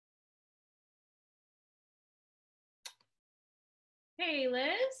Hey,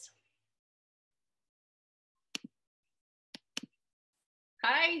 Liz.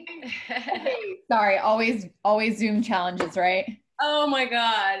 Hi. Hey, sorry, always Zoom challenges, right? Oh my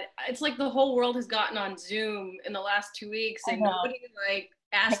God. It's like the whole world has gotten on Zoom in the last 2 weeks I and know. nobody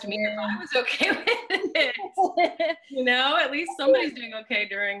asked me if I Weird. was okay with it. At least somebody's doing okay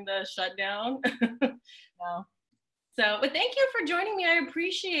during the shutdown. No, But thank you for joining me. I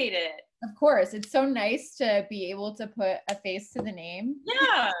appreciate it. of course, it's so nice to be able to put a face to the name.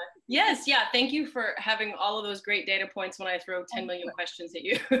 Yeah. Yes. Yeah. Thank you for having all of those great data points when I throw 10 Of million course. questions at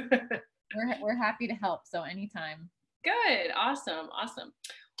you. We're happy to help, so anytime. Good. Awesome. Awesome.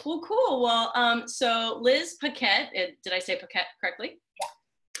 Well, cool. So Liz Paquette, did I say Paquette correctly? Yeah.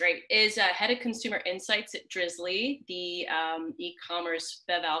 Great. Is head of consumer insights at Drizly, the e-commerce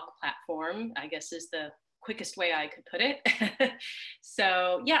BevAlc platform, I guess is the quickest way I could put it.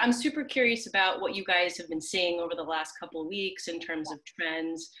 So yeah, I'm super curious about what you guys have been seeing over the last couple of weeks in terms of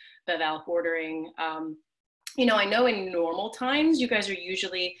trends, BevAlc ordering. I know in normal times, you guys are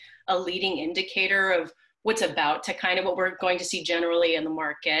usually a leading indicator of what's about to kind of what we're going to see generally in the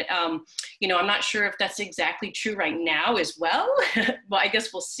market. I'm not sure if that's exactly true right now as well. Well, I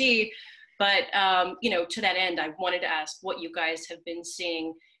guess we'll see. But, to that end, I wanted to ask what you guys have been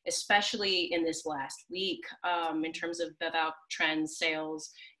seeing, especially in this last week, in terms of BevAlc trends,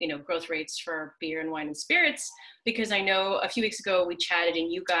 sales, growth rates for beer and wine and spirits, because I know a few weeks ago we chatted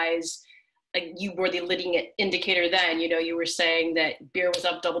and you guys, like you were the leading indicator then, you were saying that beer was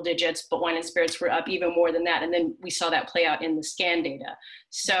up double digits, but wine and spirits were up even more than that. And then we saw that play out in the scan data.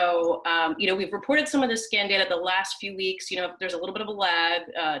 So, we've reported some of the scan data the last few weeks. There's a little bit of a lag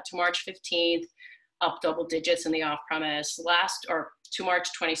to March 15th, up double digits in the off-premise, to March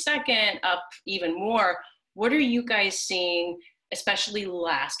 22nd, up even more. What are you guys seeing, especially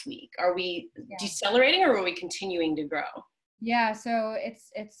last week? Are we decelerating or are we continuing to grow? Yeah, so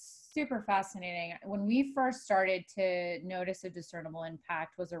it's super fascinating. When we first started to notice a discernible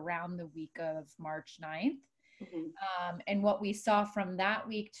impact was around the week of March 9th. And what we saw from that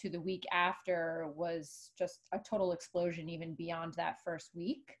week to the week after was just a total explosion, even beyond that first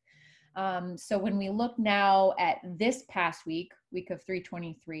week. So when we look now at this past week of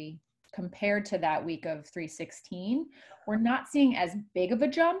 323, compared to that week of 316, we're not seeing as big of a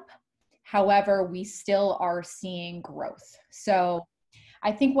jump. However, we still are seeing growth. So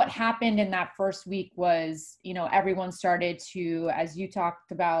I think what happened in that first week was, everyone started to, as you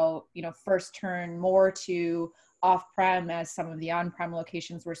talked about, first turn more to off-prem as some of the on-prem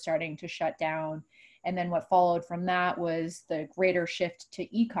locations were starting to shut down. And then what followed from that was the greater shift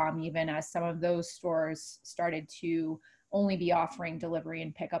to e-com, even as some of those stores started to only be offering delivery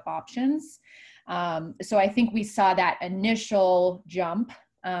and pickup options. So I think we saw that initial jump.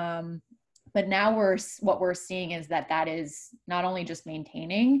 But now what we're seeing is that is not only just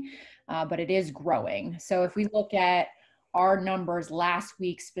maintaining, but it is growing. So if we look at our numbers last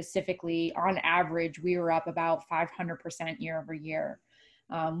week specifically, on average, we were up about 500% year over year.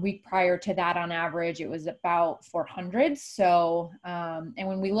 Week prior to that, on average, it was about 400. So, and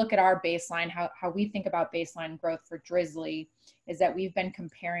when we look at our baseline, how we think about baseline growth for Drizly is that we've been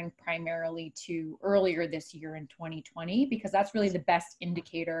comparing primarily to earlier this year in 2020, because that's really the best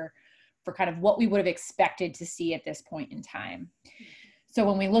indicator for kind of what we would have expected to see at this point in time. So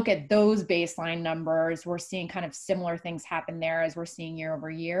when we look at those baseline numbers, we're seeing kind of similar things happen there as we're seeing year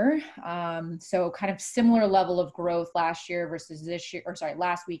over year. So kind of similar level of growth last year versus this year,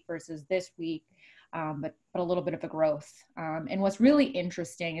 last week versus this week, but a little bit of a growth. And what's really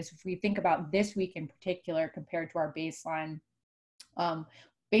interesting is if we think about this week in particular compared to our baseline,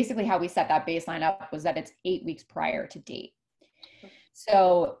 basically how we set that baseline up was that it's 8 weeks prior to date.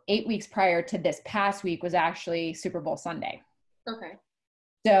 So 8 weeks prior to this past week was actually Super Bowl Sunday. Okay.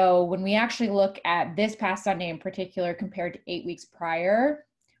 So when we actually look at this past Sunday in particular compared to 8 weeks prior,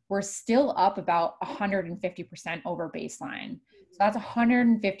 we're still up about 150% over baseline. So that's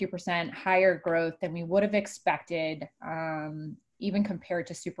 150% higher growth than we would have expected, even compared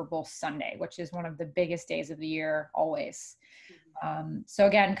to Super Bowl Sunday, which is one of the biggest days of the year always. So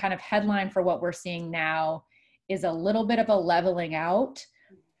again, kind of headline for what we're seeing now is a little bit of a leveling out,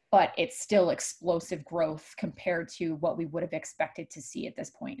 but it's still explosive growth compared to what we would have expected to see at this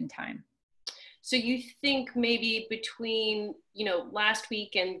point in time. So you think maybe between, last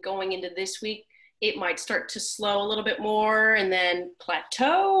week and going into this week, it might start to slow a little bit more and then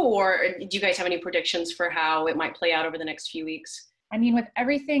plateau? Or do you guys have any predictions for how it might play out over the next few weeks? I mean, with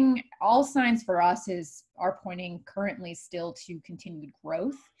everything, all signs for us are pointing currently still to continued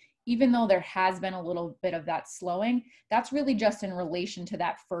growth, even though there has been a little bit of that slowing, that's really just in relation to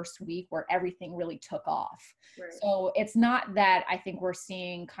that first week where everything really took off. Right. So it's not that I think we're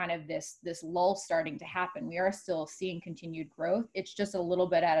seeing kind of this lull starting to happen. We are still seeing continued growth. It's just a little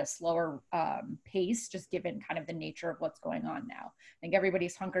bit at a slower pace, just given kind of the nature of what's going on now. I think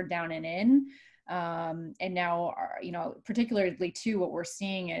everybody's hunkered down and in. And now, you know, particularly too, what we're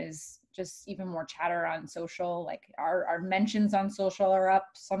seeing is just even more chatter on social. Like our mentions on social are up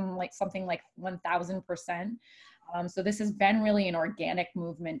something like 1,000%. So this has been really an organic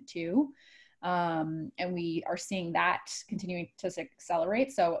movement too. And we are seeing that continuing to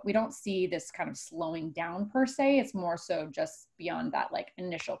accelerate. So we don't see this kind of slowing down per se. It's more so just beyond that like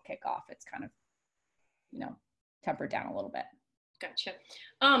initial kickoff. It's kind of, you know, tempered down a little bit. Gotcha.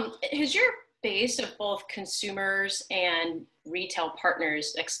 Has your base of both consumers and retail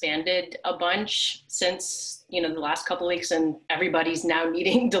partners expanded a bunch since, you know, the last couple of weeks, and everybody's now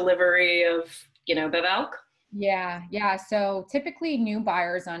needing delivery of, you know, Bevalk? Yeah. So typically new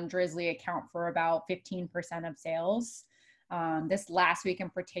buyers on Drizly account for about 15% of sales. This last week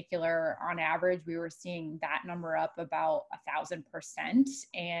in particular, on average, we were seeing that number up about 1,000%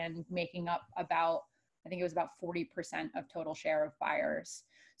 and making up about, I think it was about 40% of total share of buyers.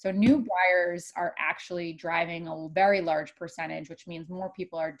 So new buyers are actually driving a very large percentage, which means more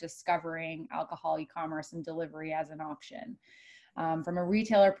people are discovering alcohol e-commerce and delivery as an option. From a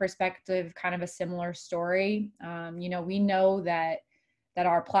retailer perspective, kind of a similar story. You know, we know that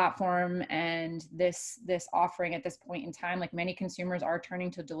our platform and this offering at this point in time, like many consumers are turning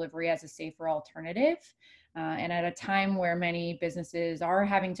to delivery as a safer alternative. And at a time where many businesses are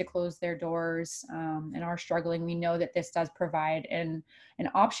having to close their doors and are struggling, we know that this does provide an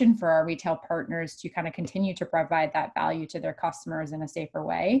option for our retail partners to kind of continue to provide that value to their customers in a safer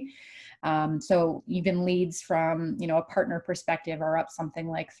way. So even leads from, you know, a partner perspective are up something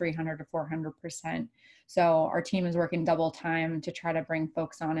like 300 to 400%. So our team is working double time to try to bring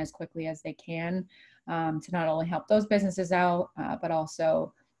folks on as quickly as they can to not only help those businesses out, but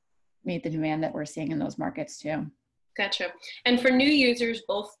also meet the demand that we're seeing in those markets too. Gotcha. And for new users,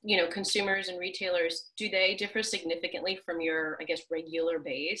 both, you know, consumers and retailers, do they differ significantly from your, I guess, regular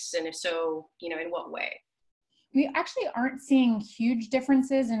base? And if so, you know, in what way? We actually aren't seeing huge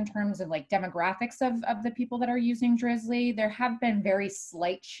differences in terms of like demographics of the people that are using Drizly. There have been very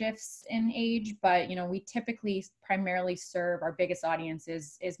slight shifts in age, but you know, we typically primarily serve our biggest audience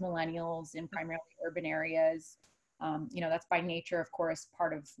is millennials in primarily urban areas. You know, that's by nature, of course,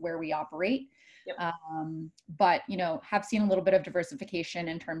 part of where we operate. Yep. But, you know, have seen a little bit of diversification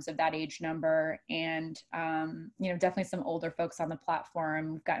in terms of that age number and, you know, definitely some older folks on the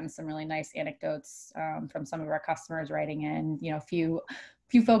platform. We've gotten some really nice anecdotes from some of our customers writing in, you know, a few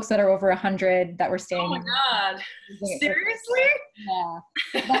folks that are over 100 that were staying. Oh my God. Seriously? Yeah.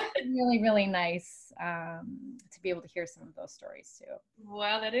 That's really, really nice to be able to hear some of those stories too.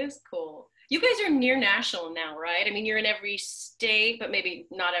 Wow, that is cool. You guys are near national now, right? I mean, you're in every state, but maybe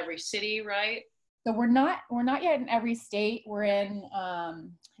not every city, right? So we're not yet in every state. We're in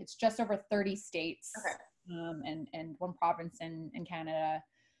it's just over 30 states. Okay. And one province in Canada.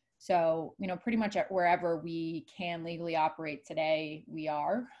 So, you know, pretty much wherever we can legally operate today, we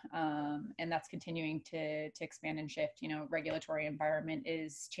are. And that's continuing to expand and shift. You know, regulatory environment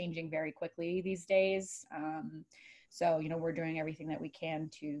is changing very quickly these days. So, you know, we're doing everything that we can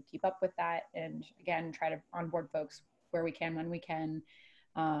to keep up with that. And again, try to onboard folks where we can, when we can.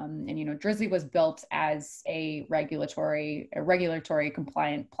 And, you know, Drizly was built as a regulatory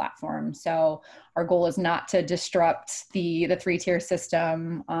compliant platform. So our goal is not to disrupt the 3-tier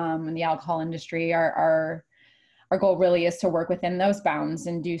system in the alcohol industry. Our goal really is to work within those bounds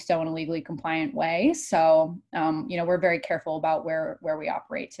and do so in a legally compliant way. So, you know, we're very careful about where we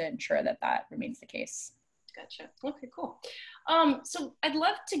operate to ensure that remains the case. Gotcha. Okay, cool. So I'd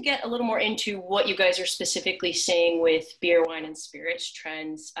love to get a little more into what you guys are specifically seeing with beer, wine, and spirits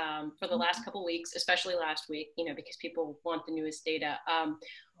trends for the last couple of weeks, especially last week, you know, because people want the newest data.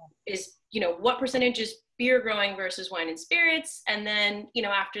 Is, you know, what percentage is beer growing versus wine and spirits? And then, you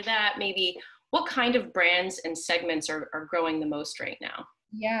know, after that, maybe what kind of brands and segments are growing the most right now?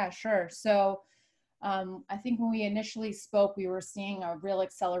 Yeah, sure. So I think when we initially spoke, we were seeing a real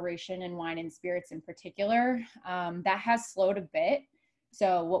acceleration in wine and spirits in particular. That has slowed a bit.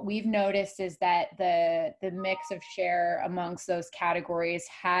 So what we've noticed is that the mix of share amongst those categories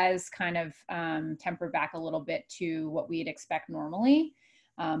has kind of tempered back a little bit to what we'd expect normally.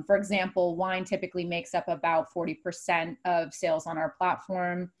 For example, wine typically makes up about 40% of sales on our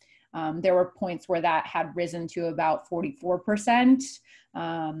platform. There were points where that had risen to about 44%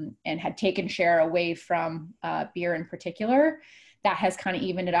 and had taken share away from beer in particular. That has kind of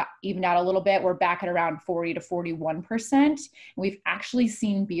evened out a little bit. We're back at around 40 to 41%. And we've actually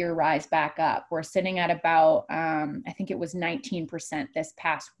seen beer rise back up. We're sitting at about, I think it was 19% this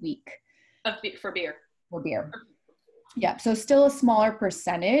past week. For beer. For beer. Yeah, so still a smaller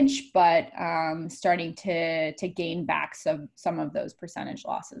percentage, but starting to gain back some of those percentage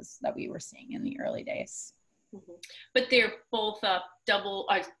losses that we were seeing in the early days. Mm-hmm. But they're both up double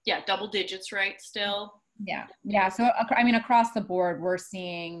digits, right? Still. Yeah. So I mean, across the board, we're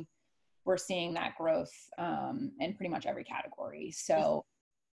seeing that growth in pretty much every category. So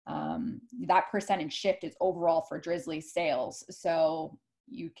that percentage shift is overall for Drizly sales. So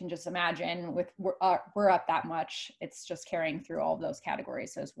you can just imagine we're up that much, it's just carrying through all of those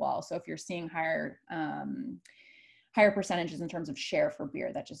categories as well. So if you're seeing higher percentages in terms of share for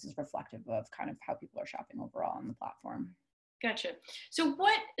beer, that just is reflective of kind of how people are shopping overall on the platform. Gotcha. So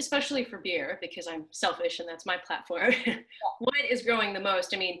what, especially for beer, because I'm selfish and that's my platform, what is growing the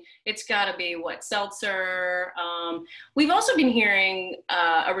most? I mean, it's got to be seltzer. We've also been hearing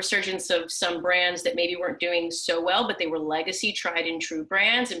a resurgence of some brands that maybe weren't doing so well, but they were legacy, tried and true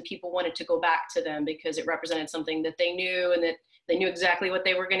brands, and people wanted to go back to them because it represented something that they knew and that they knew exactly what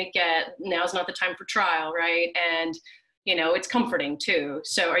they were going to get. Now's not the time for trial, right? And it's comforting too.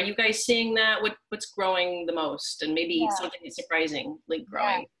 So are you guys seeing that? What's growing the most, and maybe something that's surprisingly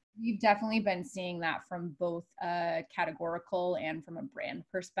growing? Yeah, we've definitely been seeing that from both a categorical and from a brand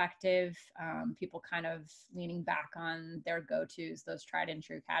perspective. People kind of leaning back on their go-tos, those tried and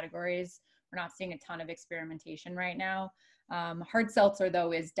true categories. We're not seeing a ton of experimentation right now. Hard seltzer,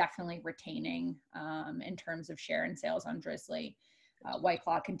 though, is definitely retaining in terms of share and sales on Drizly. White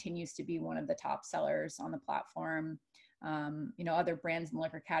Claw continues to be one of the top sellers on the platform. Other brands in the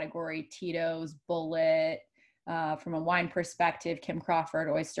liquor category, Tito's, Bullet, from a wine perspective, Kim Crawford,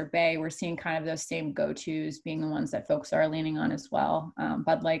 Oyster Bay, we're seeing kind of those same go-tos being the ones that folks are leaning on as well.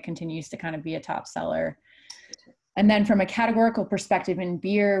 Bud Light continues to kind of be a top seller. And then from a categorical perspective in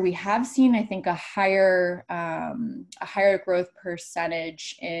beer, we have seen, I think, a higher growth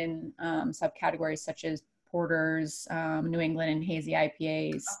percentage in subcategories such as porters, New England and hazy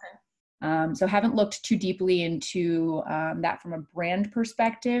IPAs. Okay. So haven't looked too deeply into that from a brand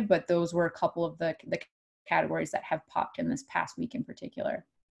perspective, but those were a couple of the categories that have popped in this past week in particular.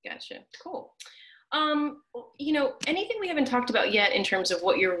 Gotcha. Cool. Anything we haven't talked about yet in terms of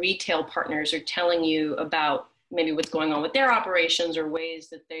what your retail partners are telling you about maybe what's going on with their operations, or ways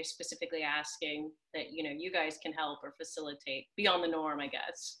that they're specifically asking that, you guys can help or facilitate beyond the norm, I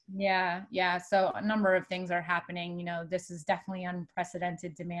guess? Yeah. So a number of things are happening. This is definitely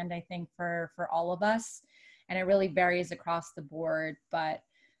unprecedented demand, I think, for all of us. And it really varies across the board, but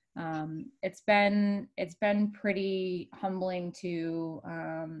it's been pretty humbling to,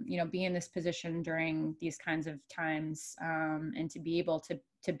 be in this position during these kinds of times, and to be able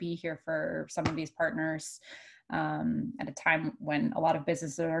to be here for some of these partners. At a time when a lot of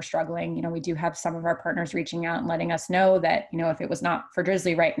businesses are struggling. We do have some of our partners reaching out and letting us know that, if it was not for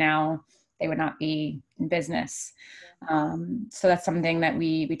Drizly right now, they would not be in business. So that's something that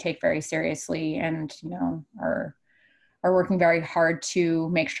we take very seriously, and, are working very hard to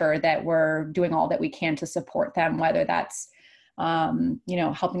make sure that we're doing all that we can to support them, whether that's,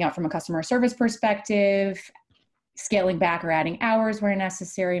 helping out from a customer service perspective, scaling back or adding hours where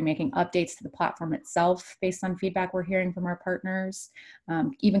necessary, making updates to the platform itself based on feedback we're hearing from our partners,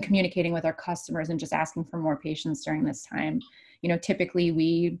 even communicating with our customers and just asking for more patience during this time. Typically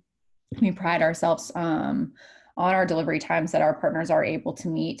we pride ourselves on our delivery times that our partners are able to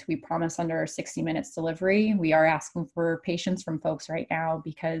meet. We promise under 60 minutes delivery. We are asking for patience from folks right now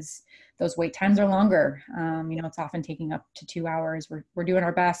because those wait times are longer. It's often taking up to 2 hours. We're doing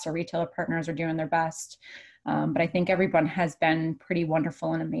our best. Our retailer partners are doing their best. But I think everyone has been pretty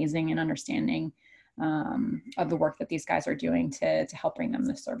wonderful and amazing and understanding of the work that these guys are doing to help bring them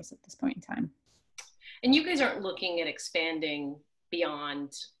this service at this point in time. And you guys aren't looking at expanding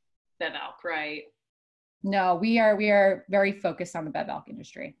beyond BevAlc, right? No, we are very focused on the BevAlc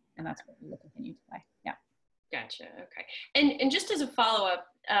industry, and that's what we will continue to play. Yeah. Gotcha. Okay. And just as a follow-up,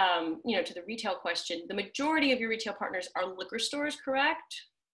 to the retail question, the majority of your retail partners are liquor stores, correct?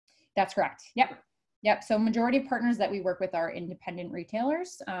 That's correct. Yep. So majority of partners that we work with are independent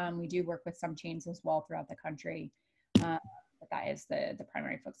retailers. We do work with some chains as well throughout the country, but that is the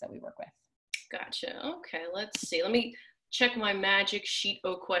primary folks that we work with. Gotcha. Okay. Let's see. Let me check my magic sheet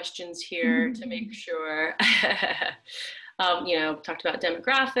of questions here to make sure. Talked about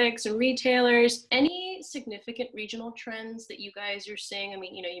demographics and retailers. Any significant regional trends that you guys are seeing? I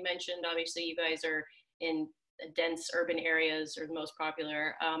mean, you mentioned obviously you guys are in dense urban areas, or the most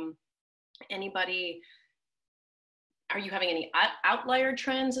popular. Anybody are you having any outlier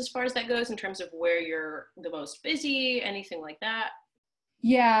trends as far as that goes in terms of where you're the most busy, anything like that?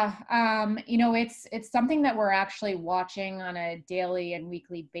 Yeah, it's something that we're actually watching on a daily and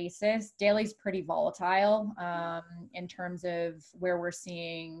weekly basis. Daily's pretty volatile in terms of where we're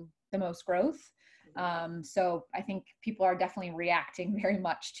seeing the most growth. So I think people are definitely reacting very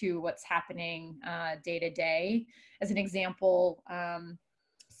much to what's happening day to day. As an example,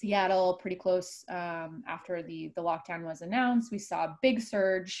 Seattle, pretty close after the lockdown was announced, we saw a big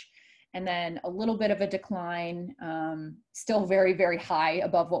surge and then a little bit of a decline, still very, very high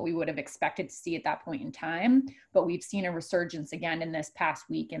above what we would have expected to see at that point in time. But we've seen a resurgence again in this past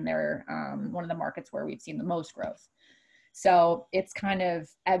week, and they're one of the markets where we've seen the most growth. So it's kind of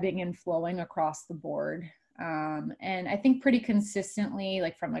ebbing and flowing across the board. And I think pretty consistently,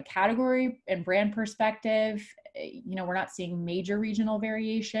 like from a category and brand perspective, we're not seeing major regional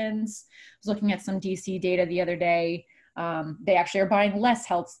variations. I was looking at some DC data the other day. They actually are buying less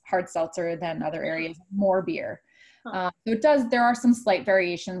hard seltzer than other areas, more beer. So there are some slight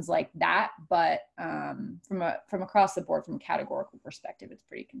variations like that, but from across the board, from a categorical perspective, it's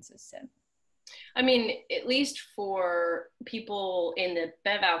pretty consistent. I mean, at least for people in the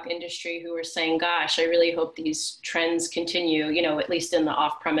bev alc industry who are saying, gosh, I really hope these trends continue, at least in the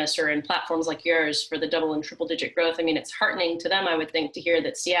off-premise or in platforms like yours for the double and triple digit growth. I mean, it's heartening to them, I would think, to hear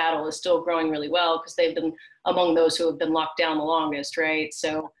that Seattle is still growing really well because they've been among those who have been locked down the longest, right?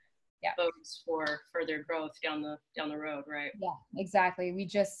 So yeah, bodes for further growth down the road, right? Yeah, exactly. We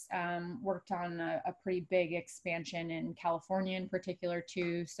just worked on a pretty big expansion in California in particular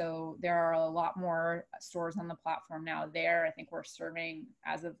too. So there are a lot more stores on the platform now there. I think we're serving,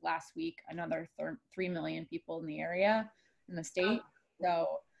 as of last week, another 3 million people in the area, in the state. So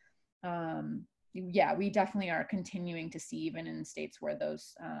yeah, we definitely are continuing to see, even in states where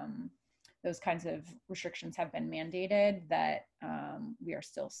those kinds of restrictions have been mandated, that we are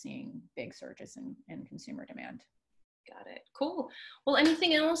still seeing big surges in consumer demand. Got it. Cool. Well,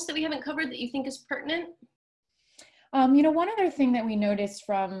 anything else that we haven't covered that you think is pertinent? One other thing that we noticed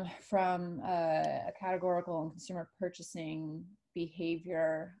from a categorical and consumer purchasing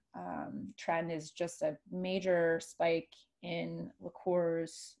behavior trend is just a major spike in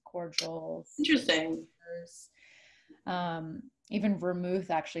liqueurs, cordials. Interesting. Even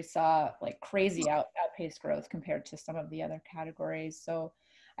vermouth actually saw like crazy outpaced growth compared to some of the other categories. So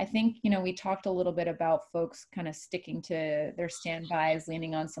I think, we talked a little bit about folks kind of sticking to their standbys,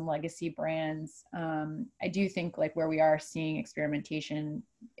 leaning on some legacy brands. I do think like where we are seeing experimentation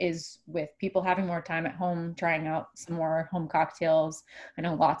is with people having more time at home, trying out some more home cocktails. I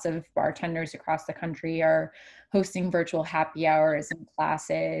know lots of bartenders across the country are hosting virtual happy hours and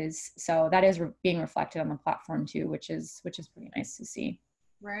classes. So that is being reflected on the platform too, which is pretty nice to see.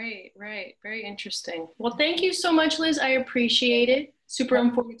 Right. Very interesting. Well, thank you so much, Liz. I appreciate it. Super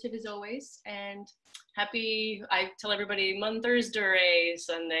informative as always. And I tell everybody Thursday,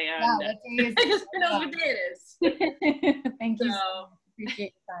 Sunday. Yeah, what day is it? Who knows what day it is? Thank you. So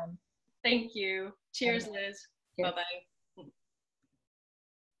appreciate your time. Thank you. Cheers, Liz. Bye-bye.